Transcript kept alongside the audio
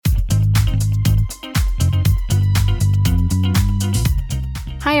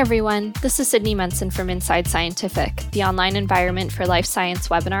Hi everyone, this is Sydney Munson from Inside Scientific, the online environment for life science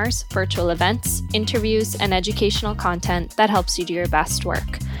webinars, virtual events, interviews, and educational content that helps you do your best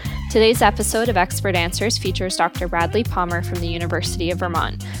work. Today's episode of Expert Answers features Dr. Bradley Palmer from the University of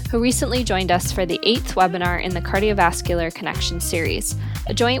Vermont, who recently joined us for the 8th webinar in the Cardiovascular Connection series,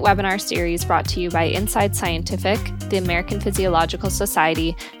 a joint webinar series brought to you by Inside Scientific, the American Physiological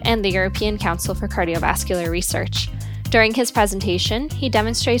Society, and the European Council for Cardiovascular Research. During his presentation, he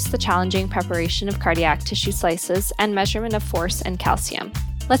demonstrates the challenging preparation of cardiac tissue slices and measurement of force and calcium.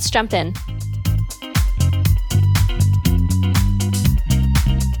 Let's jump in.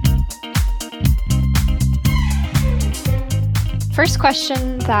 First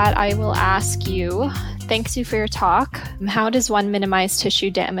question that I will ask you, thanks you for your talk. How does one minimize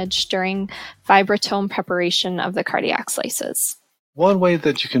tissue damage during vibrotome preparation of the cardiac slices? One way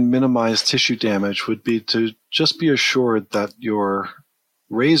that you can minimize tissue damage would be to just be assured that your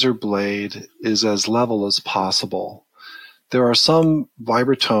razor blade is as level as possible. There are some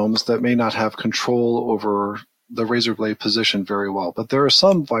vibrotomes that may not have control over the razor blade position very well, but there are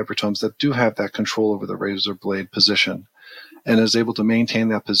some vibrotomes that do have that control over the razor blade position and is able to maintain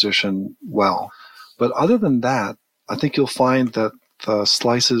that position well. But other than that, I think you'll find that the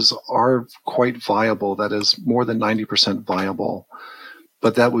slices are quite viable, that is more than 90% viable.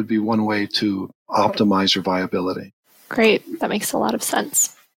 But that would be one way to optimize your viability. Great. That makes a lot of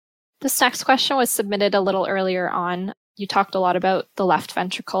sense. This next question was submitted a little earlier on. You talked a lot about the left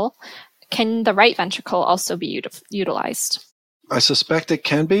ventricle. Can the right ventricle also be utilized? I suspect it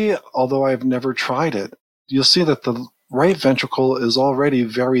can be, although I've never tried it. You'll see that the right ventricle is already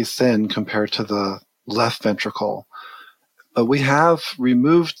very thin compared to the left ventricle. But we have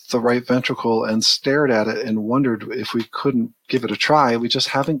removed the right ventricle and stared at it and wondered if we couldn't give it a try. We just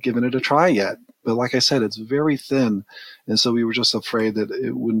haven't given it a try yet. But like I said, it's very thin, and so we were just afraid that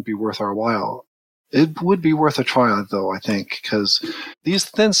it wouldn't be worth our while. It would be worth a try, though, I think, because these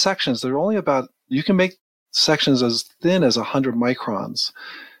thin sections, they're only about, you can make sections as thin as 100 microns.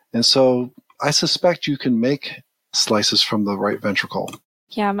 And so I suspect you can make slices from the right ventricle.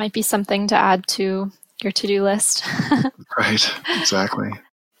 Yeah, it might be something to add to your to-do list. Right, exactly.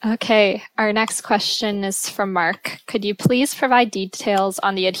 Okay, our next question is from Mark. Could you please provide details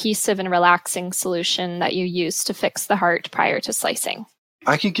on the adhesive and relaxing solution that you used to fix the heart prior to slicing?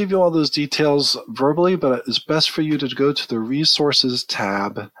 I could give you all those details verbally, but it's best for you to go to the Resources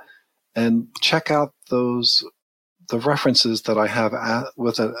tab and check out the references that I have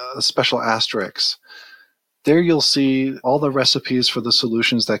with a special asterisk. There you'll see all the recipes for the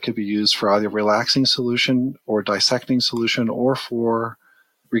solutions that could be used for either relaxing solution or dissecting solution or for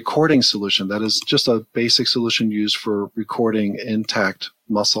recording solution. That is just a basic solution used for recording intact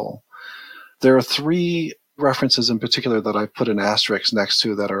muscle. There are 3 references in particular that I put an asterisk next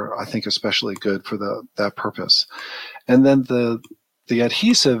to that are, I think, especially good for that purpose. And then the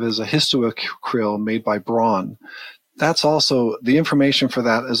adhesive is a histoacryl made by Braun. That's also, the information for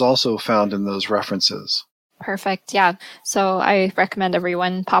that is also found in those references. Perfect. Yeah. So I recommend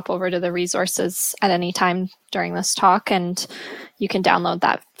everyone pop over to the resources at any time during this talk, and you can download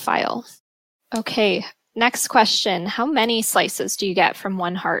that file. Okay. Next question. How many slices do you get from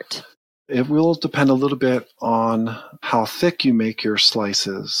one heart? It will depend a little bit on how thick you make your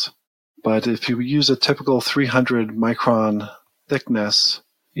slices. But if you use a typical 300 micron thickness,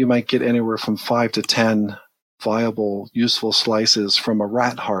 you might get anywhere from 5 to 10 viable, useful slices from a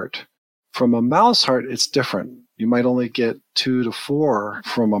rat heart. From a mouse heart, it's different. You might only get 2 to 4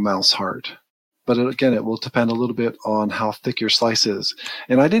 from a mouse heart. But again, it will depend a little bit on how thick your slice is.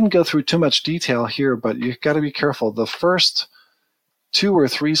 And I didn't go through too much detail here, but you've got to be careful. The first 2 or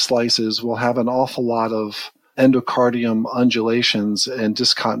 3 slices will have an awful lot of endocardium undulations and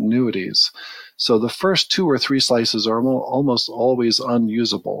discontinuities. So the first 2 or 3 slices are almost always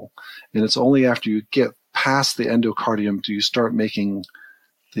unusable. And it's only after you get past the endocardium do you start making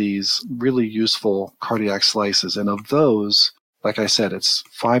these really useful cardiac slices. And of those, like I said, it's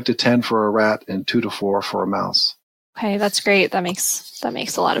 5 to 10 for a rat and 2 to 4 for a mouse. Okay, that's great. That makes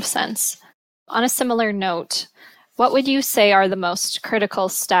a lot of sense. On a similar note, what would you say are the most critical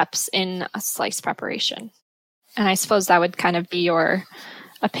steps in a slice preparation? And I suppose that would kind of be your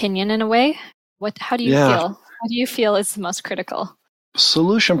opinion in a way. How do you feel? How do you feel is the most critical?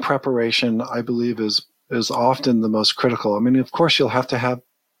 Solution preparation, I believe, is often the most critical. I mean, of course, you'll have to have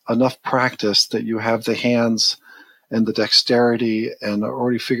enough practice that you have the hands and the dexterity and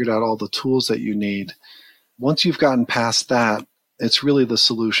already figured out all the tools that you need. Once you've gotten past that, it's really the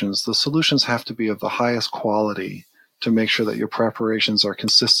solutions. The solutions have to be of the highest quality to make sure that your preparations are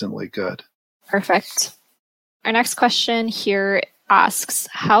consistently good. Perfect. Our next question here asks,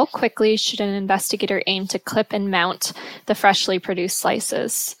 how quickly should an investigator aim to clip and mount the freshly produced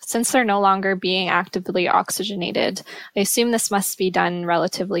slices? Since they're no longer being actively oxygenated, I assume this must be done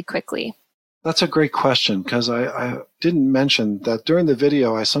relatively quickly. That's a great question, because I didn't mention that during the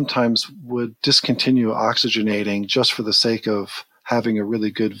video, I sometimes would discontinue oxygenating just for the sake of having a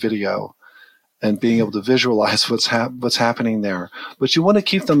really good video and being able to visualize what's happening there. But you want to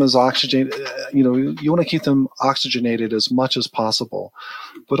keep them as oxygenated, you want to keep them oxygenated as much as possible.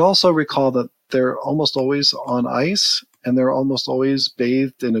 But also recall that they're almost always on ice, and they're almost always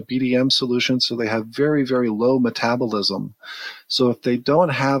bathed in a BDM solution, so they have very, very low metabolism. So if they don't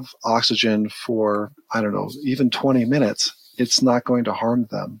have oxygen for, even 20 minutes, it's not going to harm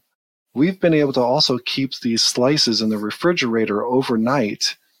them. We've been able to also keep these slices in the refrigerator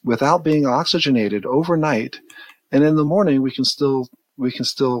overnight without being oxygenated overnight, and in the morning we can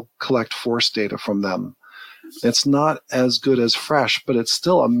still collect force data from them. It's not as good as fresh, but it's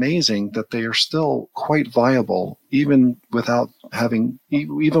still amazing that they are still quite viable, even without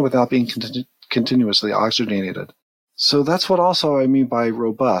being continuously oxygenated. So that's what also I mean by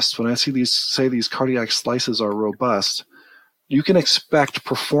robust. When I see these cardiac slices are robust, you can expect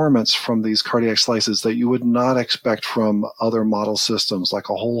performance from these cardiac slices that you would not expect from other model systems, like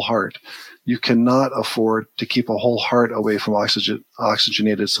a whole heart. You cannot afford to keep a whole heart away from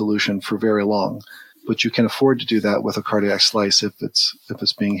oxygenated solution for very long, but you can afford to do that with a cardiac slice if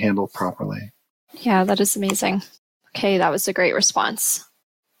it's being handled properly. Yeah, that is amazing. Okay, that was a great response.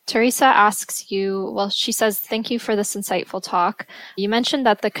 Teresa asks you, she says, thank you for this insightful talk. You mentioned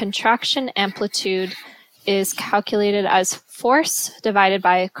that the contraction amplitude is calculated as force divided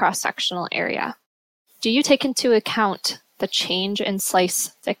by cross-sectional area. Do you take into account the change in slice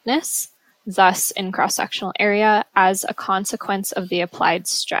thickness, thus in cross-sectional area, as a consequence of the applied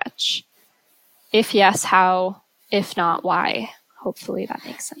stretch? If yes, how? If not, why? Hopefully that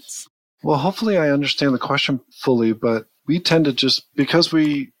makes sense. Well, hopefully I understand the question fully, but we tend to just, because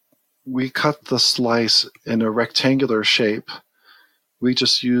we cut the slice in a rectangular shape, we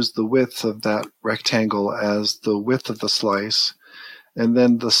just use the width of that rectangle as the width of the slice. And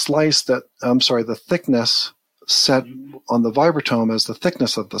then the thickness set on the vibratome as the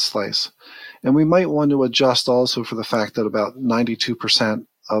thickness of the slice. And we might want to adjust also for the fact that about 92%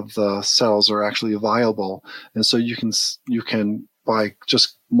 of the cells are actually viable. And so you can by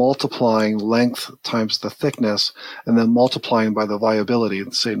just multiplying length times the thickness and then multiplying by the viability,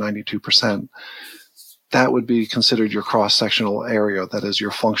 say 92%, that would be considered your cross-sectional area. That is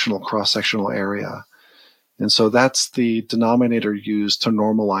your functional cross-sectional area. And so that's the denominator used to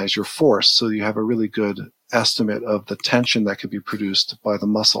normalize your force. So you have a really good estimate of the tension that could be produced by the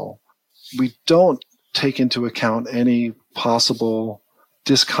muscle. We don't take into account any possible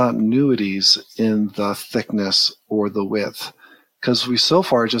discontinuities in the thickness or the width, because we so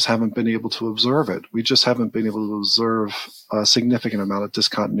far just haven't been able to observe it. We just haven't been able to observe a significant amount of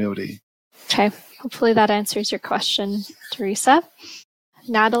discontinuity. Okay. Hopefully that answers your question, Teresa.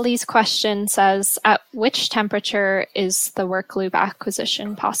 Natalie's question says, at which temperature is the work loop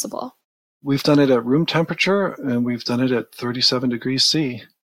acquisition possible? We've done it at room temperature, and we've done it at 37 degrees C.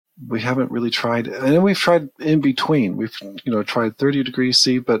 We haven't really tried, and we've tried in between. We've tried 30 degrees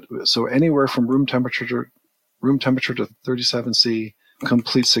C, but so anywhere from room temperature to 37 C,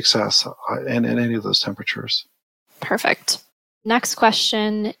 complete success in any of those temperatures. Perfect. Next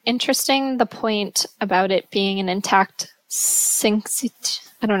question. Interesting, the point about it being an intact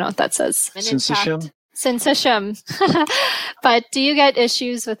I don't know what that says. Syncytium? Syncytium. But do you get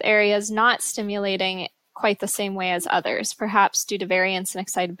issues with areas not stimulating quite the same way as others, perhaps due to variance in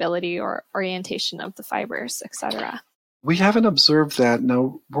excitability or orientation of the fibers, etc.? We haven't observed that.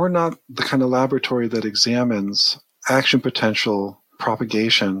 Now, we're not the kind of laboratory that examines action potential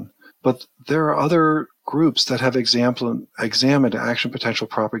propagation, but there are other groups that have examined action potential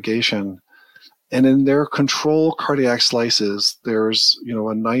propagation. And in their control cardiac slices, there's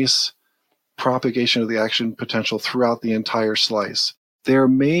a nice propagation of the action potential throughout the entire slice. There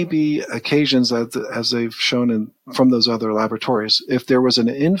may be occasions, as they've shown from those other laboratories, if there was an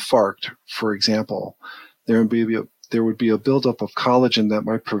infarct, for example, there would be a buildup of collagen that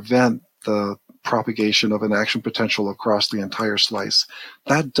might prevent the propagation of an action potential across the entire slice.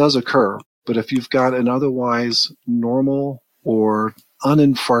 That does occur, but if you've got an otherwise normal or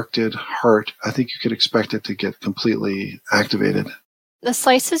uninfarcted heart, I think you could expect it to get completely activated. The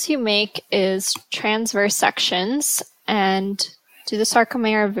slices you make is transverse sections, and do the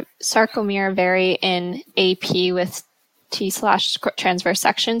sarcomere vary in AP with T/transverse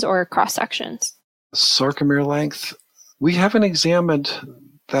sections or cross sections? Sarcomere length, we haven't examined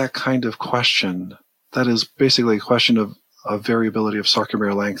that kind of question. That is basically a question of a variability of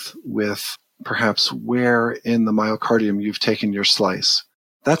sarcomere length with perhaps where in the myocardium you've taken your slice?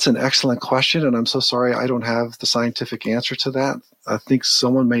 That's an excellent question, and I'm so sorry I don't have the scientific answer to that. I think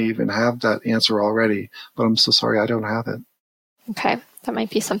someone may even have that answer already, but I'm so sorry I don't have it. Okay, that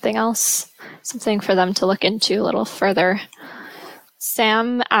might be something else, something for them to look into a little further.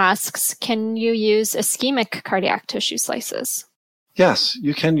 Sam asks, can you use ischemic cardiac tissue slices? Yes,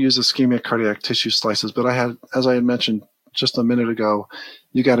 you can use ischemic cardiac tissue slices, but as I had mentioned just a minute ago,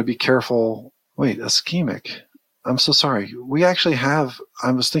 you got to be careful. Wait, ischemic? I'm so sorry. We actually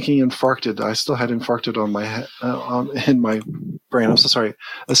I was thinking infarcted. I still had infarcted on my head, in my brain. I'm so sorry.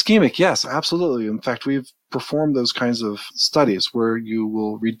 Ischemic, yes, absolutely. In fact, we've performed those kinds of studies where you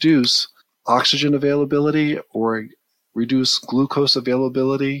will reduce oxygen availability or reduce glucose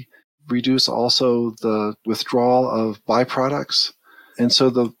availability, reduce also the withdrawal of byproducts. And so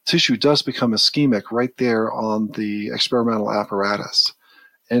the tissue does become ischemic right there on the experimental apparatus.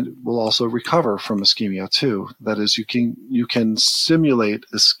 And will also recover from ischemia too. That is, you can simulate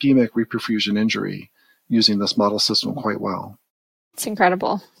ischemic reperfusion injury using this model system quite well. It's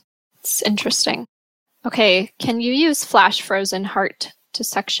incredible. It's interesting. Okay, can you use flash frozen heart to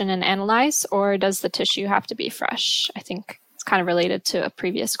section and analyze, or does the tissue have to be fresh? I think it's kind of related to a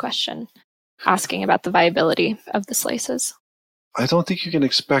previous question asking about the viability of the slices. I don't think you can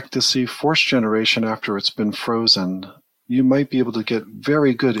expect to see force generation after it's been frozen. You might be able to get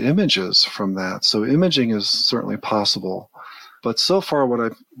very good images from that. So imaging is certainly possible. But so far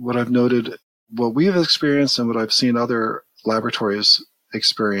what I've noted, what we've experienced and what I've seen other laboratories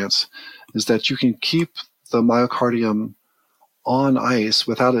experience is that you can keep the myocardium on ice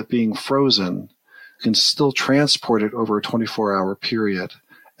without it being frozen. You can still transport it over a 24-hour period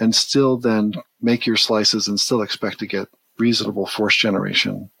and still then make your slices and still expect to get reasonable force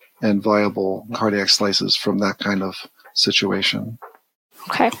generation and viable cardiac slices from that kind of situation.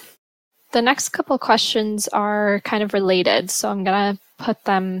 Okay. The next couple questions are kind of related, so I'm going to put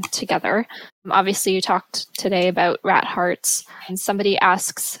them together. Obviously, you talked today about rat hearts, and somebody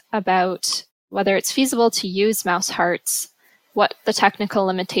asks about whether it's feasible to use mouse hearts, what the technical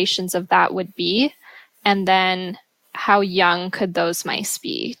limitations of that would be, and then how young could those mice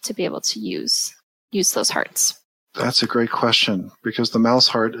be to be able to use those hearts? That's a great question, because the mouse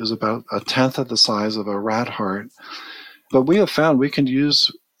heart is about a tenth of the size of a rat heart. But we have found we can use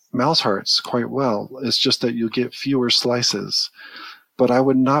mouse hearts quite well. It's just that you get fewer slices. But I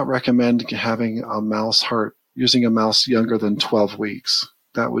would not recommend having a mouse heart using a mouse younger than 12 weeks.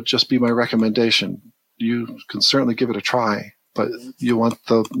 That would just be my recommendation. You can certainly give it a try, but you want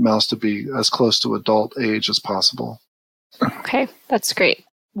the mouse to be as close to adult age as possible. Okay, that's great.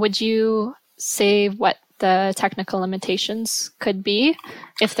 Would you say what the technical limitations could be,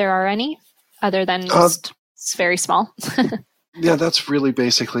 if there are any, other than just it's very small? Yeah, that's really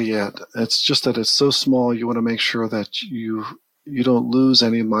basically it. It's just that it's so small, you want to make sure that you don't lose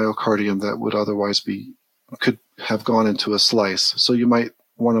any myocardium that would otherwise could have gone into a slice. So you might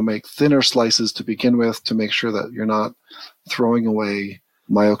want to make thinner slices to begin with to make sure that you're not throwing away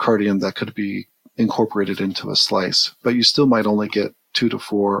myocardium that could be incorporated into a slice. But you still might only get 2 to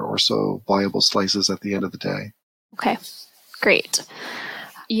 4 or so viable slices at the end of the day. Okay, great.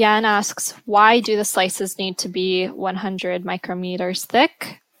 Jan asks, why do the slices need to be 100 micrometers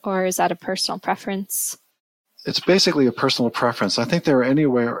thick, or is that a personal preference? It's basically a personal preference. I think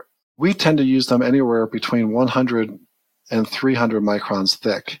we tend to use them anywhere between 100 and 300 microns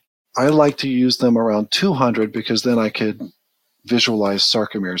thick. I like to use them around 200 because then I could visualize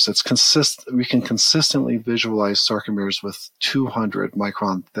sarcomeres. We can consistently visualize sarcomeres with 200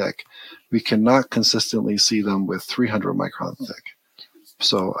 micron thick. We cannot consistently see them with 300 micron thick.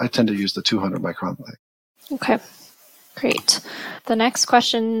 So I tend to use the 200 micron thick. Okay, great. The next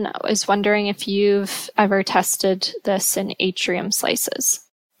question is wondering if you've ever tested this in atrium slices.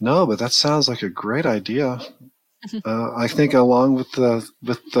 No, but that sounds like a great idea. I think along with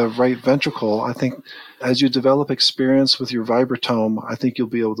the right ventricle, I think as you develop experience with your vibratome, I think you'll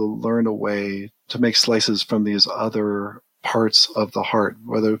be able to learn a way to make slices from these other parts of the heart,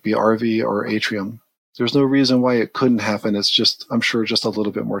 whether it be RV or atrium. There's no reason why it couldn't happen. It's just, I'm sure, just a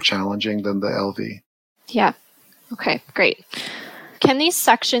little bit more challenging than the LV. Yeah. Okay, great. Can these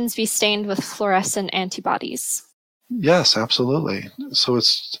sections be stained with fluorescent antibodies? Yes, absolutely. So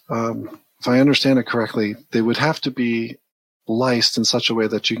it's, if I understand it correctly, they would have to be lysed in such a way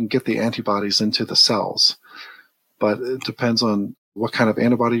that you can get the antibodies into the cells. But it depends on what kind of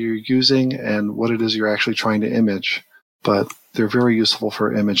antibody you're using and what it is you're actually trying to image. But they're very useful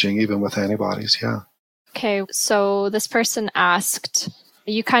for imaging, even with antibodies, yeah. Okay, so this person asked,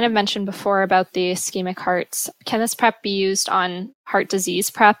 You kind of mentioned before about the ischemic hearts. Can this prep be used on heart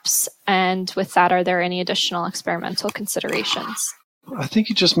disease preps? And with that, are there any additional experimental considerations? I think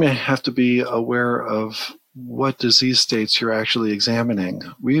you just may have to be aware of what disease states you're actually examining.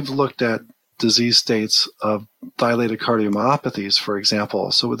 We've looked at disease states of dilated cardiomyopathies, for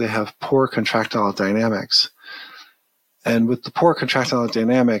example, so they have poor contractile dynamics. And with the poor contractile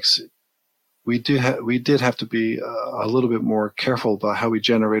dynamics, we did have to be a little bit more careful about how we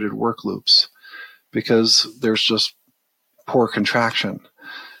generated work loops because there's just poor contraction.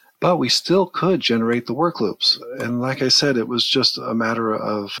 But we still could generate the work loops. And like I said, it was just a matter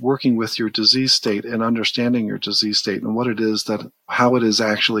of working with your disease state and understanding your disease state and what it is how it is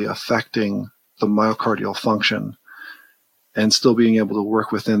actually affecting the myocardial function and still being able to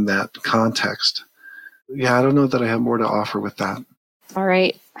work within that context. Yeah, I don't know that I have more to offer with that. All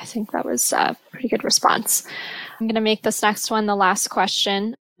right. I think that was a pretty good response. I'm going to make this next one the last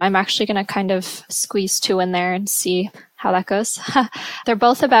question. I'm actually going to kind of squeeze two in there and see how that goes. They're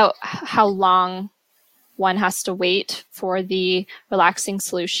both about how long one has to wait for the relaxing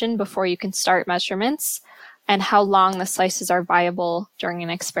solution before you can start measurements and how long the slices are viable during an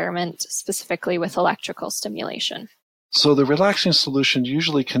experiment, specifically with electrical stimulation. So the relaxing solution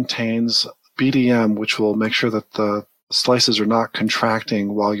usually contains BDM, which will make sure that the slices are not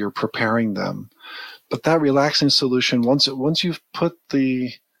contracting while you're preparing them. But that relaxing solution, once you've put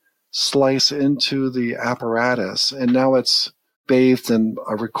the slice into the apparatus and now it's bathed in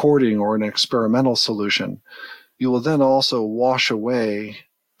a recording or an experimental solution, you will then also wash away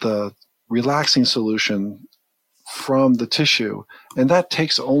the relaxing solution from the tissue, and that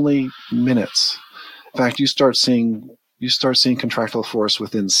takes only minutes. In fact, you start seeing contractile force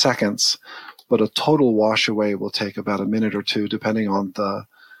within seconds, but a total wash away will take about a minute or two, depending on the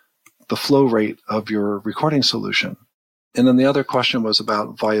flow rate of your recording solution. And then the other question was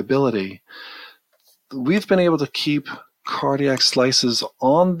about viability. We've been able to keep cardiac slices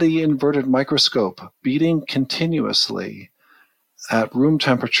on the inverted microscope beating continuously at room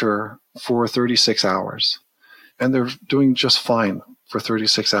temperature for 36 hours. And they're doing just fine for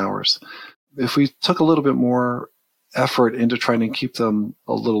 36 hours. If we took a little bit more effort into trying to keep them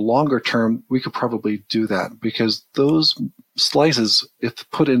a little longer term, we could probably do that because those slices, if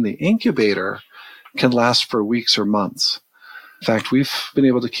put in the incubator, can last for weeks or months. In fact, we've been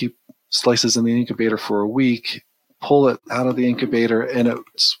able to keep slices in the incubator for a week, pull it out of the incubator, and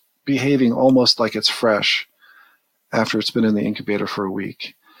it's behaving almost like it's fresh after it's been in the incubator for a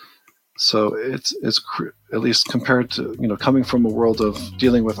week. So it's at least compared to, coming from a world of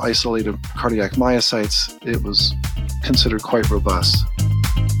dealing with isolated cardiac myocytes, it was considered quite robust.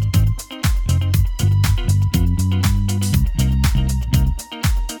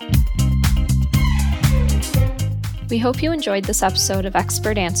 We hope you enjoyed this episode of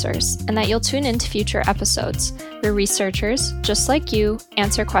Expert Answers and that you'll tune in to future episodes where researchers, just like you,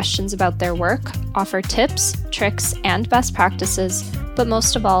 answer questions about their work, offer tips, tricks, and best practices, but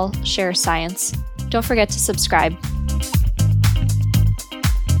most of all, share science. Don't forget to subscribe.